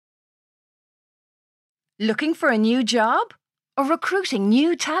Looking for a new job? Or recruiting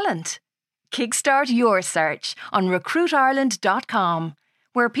new talent? Kickstart your search on recruitireland.com,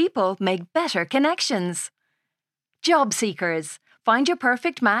 where people make better connections. Job seekers, find your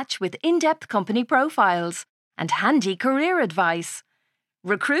perfect match with in-depth company profiles and handy career advice.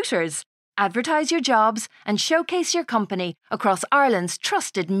 Recruiters, advertise your jobs and showcase your company across Ireland's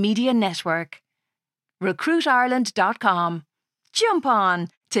trusted media network. recruitireland.com. Jump on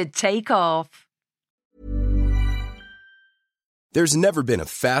to take off. There's never been a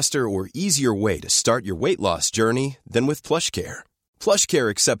faster or easier way to start your weight loss journey than with PlushCare. PlushCare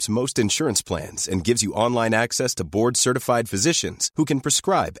accepts most insurance plans and gives you online access to board-certified physicians who can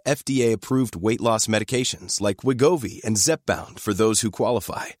prescribe FDA-approved weight loss medications like Wegovy and Zepbound for those who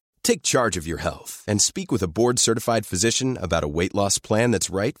qualify. Take charge of your health and speak with a board-certified physician about a weight loss plan that's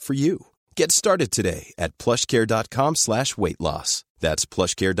right for you. Get started today at plushcare.com/weight-loss. That's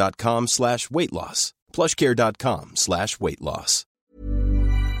plushcare.com/weight-loss. plushcare.com/weight-loss.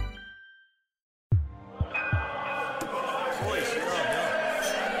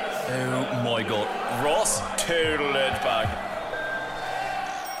 Oh my god, Ross total it back.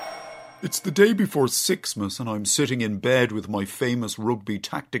 It's the day before Sixmas and I'm sitting in bed with my famous rugby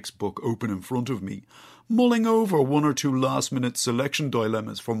tactics book open in front of me, mulling over one or two last-minute selection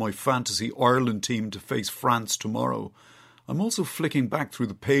dilemmas for my fantasy Ireland team to face France tomorrow. I'm also flicking back through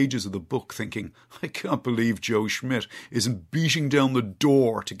the pages of the book thinking, I can't believe Joe Schmidt isn't beating down the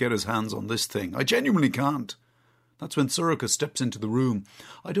door to get his hands on this thing. I genuinely can't. That's when Sorcha steps into the room.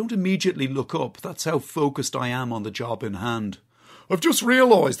 I don't immediately look up. That's how focused I am on the job in hand. I've just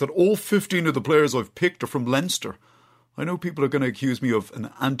realised that all 15 of the players I've picked are from Leinster. I know people are going to accuse me of an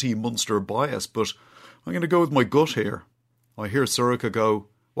anti-Munster bias, but I'm going to go with my gut here. I hear Sorcha go,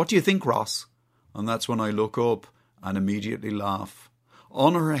 "What do you think, Ross?" And that's when I look up and immediately laugh.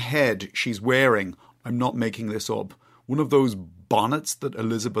 On her head, she's wearing, I'm not making this up, one of those bonnets that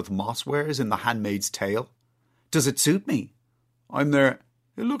Elizabeth Moss wears in The Handmaid's Tale. Does it suit me? I'm there.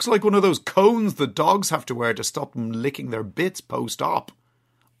 It looks like one of those cones the dogs have to wear to stop them licking their bits post-op.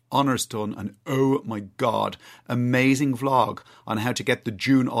 Honour's done an oh my god, amazing vlog on how to get the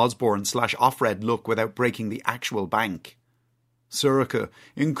June Osborne / Offred look without breaking the actual bank. Sorcha,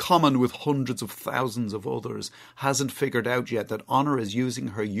 in common with hundreds of thousands of others, hasn't figured out yet that Honour is using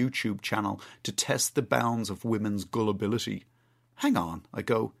her YouTube channel to test the bounds of women's gullibility. Hang on, I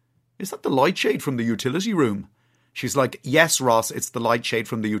go, is that the light shade from the utility room? She's like, yes, Ross, it's the light shade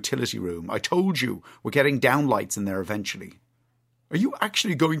from the utility room. I told you, we're getting downlights in there eventually. Are you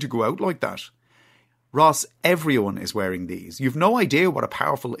actually going to go out like that? Ross, everyone is wearing these. You've no idea what a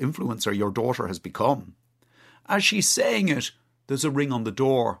powerful influencer your daughter has become. As she's saying it, there's a ring on the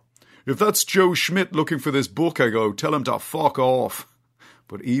door. If that's Joe Schmidt looking for this book, I go, tell him to fuck off.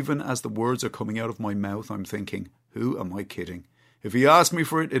 But even as the words are coming out of my mouth, I'm thinking, who am I kidding? If he asked me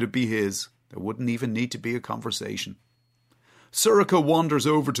for it, it'd be his. There wouldn't even need to be a conversation. Sorcha wanders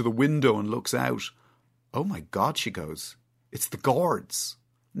over to the window and looks out. Oh my God, she goes. It's the Guards.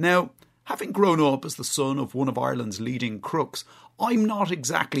 Now, having grown up as the son of one of Ireland's leading crooks, I'm not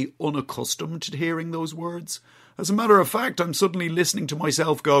exactly unaccustomed to hearing those words. As a matter of fact, I'm suddenly listening to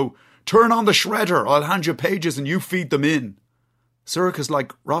myself go, turn on the shredder, I'll hand you pages and you feed them in. Sorcha's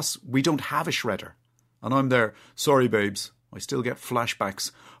like, Ross, we don't have a shredder. And I'm there, sorry babes. I still get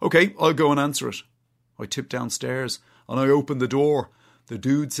flashbacks. Okay, I'll go and answer it. I tip downstairs and I open the door. The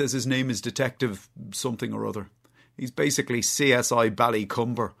dude says his name is Detective something or other. He's basically CSI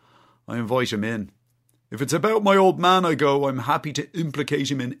Ballycumber. I invite him in. If it's about my old man, I go, I'm happy to implicate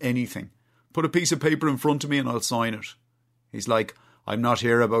him in anything. Put a piece of paper in front of me and I'll sign it. He's like, I'm not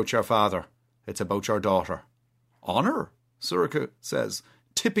here about your father. It's about your daughter. Honour? Sorcha says,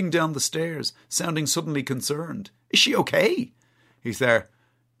 tipping down the stairs, sounding suddenly concerned. Is she okay? He's there.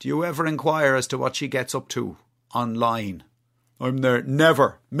 Do you ever inquire as to what she gets up to online? I'm there.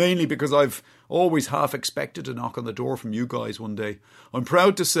 Never. Mainly because I've always half expected a knock on the door from you guys one day. I'm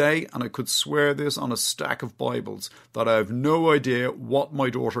proud to say, and I could swear this on a stack of Bibles, that I have no idea what my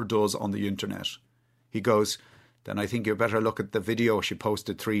daughter does on the internet. He goes, then I think you better look at the video she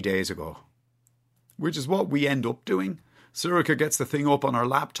posted 3 days ago. Which is what we end up doing. Sorcha gets the thing up on her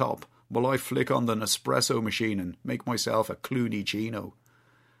laptop while I flick on the Nespresso machine and make myself a Clooney Chino.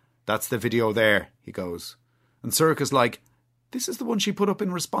 That's the video there, he goes. And Sorcha's like, this is the one she put up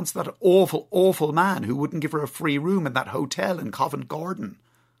in response to that awful, awful man who wouldn't give her a free room in that hotel in Covent Garden.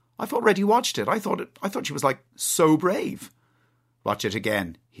 I've already watched it. I thought she was like so brave. Watch it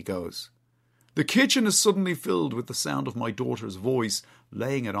again, he goes. The kitchen is suddenly filled with the sound of my daughter's voice,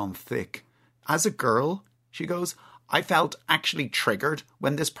 laying it on thick. As a girl, she goes, I felt actually triggered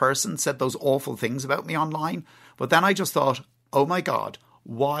when this person said those awful things about me online. But then I just thought, oh my God,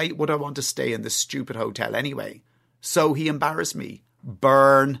 why would I want to stay in this stupid hotel anyway? So he embarrassed me.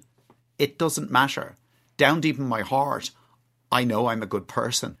 Burn. It doesn't matter. Down deep in my heart, I know I'm a good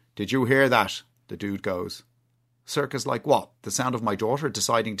person. Did you hear that? The dude goes. Circa's like, what? The sound of my daughter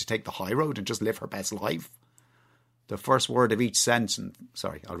deciding to take the high road and just live her best life? The first word of each sentence...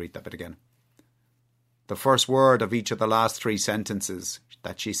 Sorry, I'll read that bit again. The first word of each of the last 3 sentences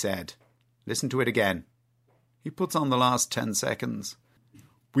that she said. Listen to it again. He puts on the last 10 seconds.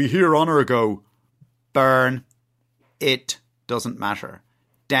 We hear Honor go, burn. It doesn't matter.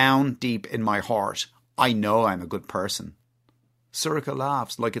 Down deep in my heart, I know I'm a good person. Sorcha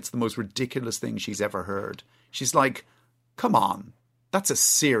laughs like it's the most ridiculous thing she's ever heard. She's like, come on, that's a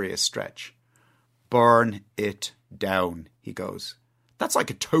serious stretch. Burn it down, he goes. That's like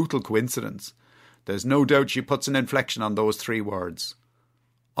a total coincidence. There's no doubt she puts an inflection on those 3 words.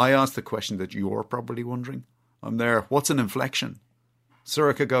 I ask the question that you're probably wondering. I'm there. What's an inflection?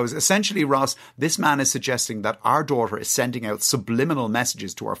 Sorcha goes, essentially, Ross, this man is suggesting that our daughter is sending out subliminal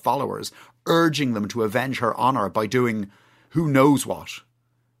messages to her followers, urging them to avenge her honour by doing who knows what.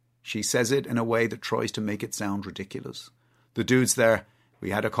 She says it in a way that tries to make it sound ridiculous. The dude's there. We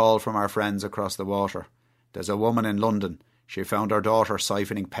had a call from our friends across the water. There's a woman in London. She found her daughter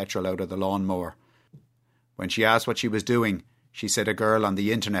siphoning petrol out of the lawnmower. When she asked what she was doing, she said a girl on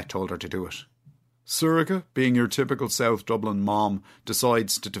the internet told her to do it. Sorcha, being your typical South Dublin mom,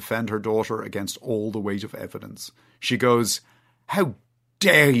 decides to defend her daughter against all the weight of evidence. She goes, how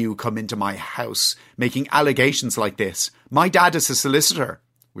dare you come into my house making allegations like this? My dad is a solicitor.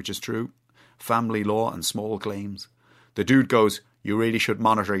 Which is true. Family law and small claims. The dude goes, you really should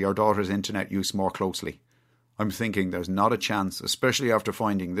monitor your daughter's internet use more closely. I'm thinking there's not a chance, especially after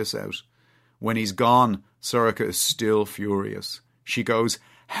finding this out. When he's gone, Sorcha is still furious. She goes,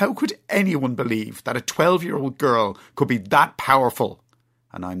 how could anyone believe that a 12-year-old girl could be that powerful?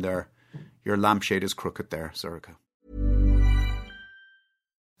 And I'm there. Your lampshade is crooked there, Sorcha.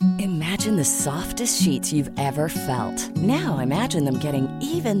 Imagine the softest sheets you've ever felt. Now imagine them getting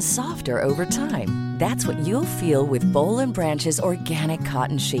even softer over time. That's what you'll feel with Boll & Branch's organic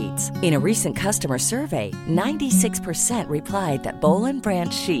cotton sheets. In a recent customer survey, 96% replied that Boll &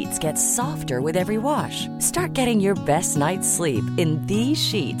 Branch sheets get softer with every wash. Start getting your best night's sleep in these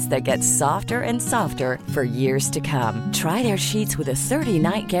sheets that get softer and softer for years to come. Try their sheets with a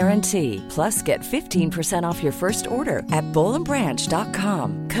 30-night guarantee. Plus, get 15% off your first order at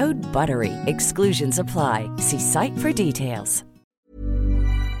bollandbranch.com. Code BUTTERY. Exclusions apply. See site for details.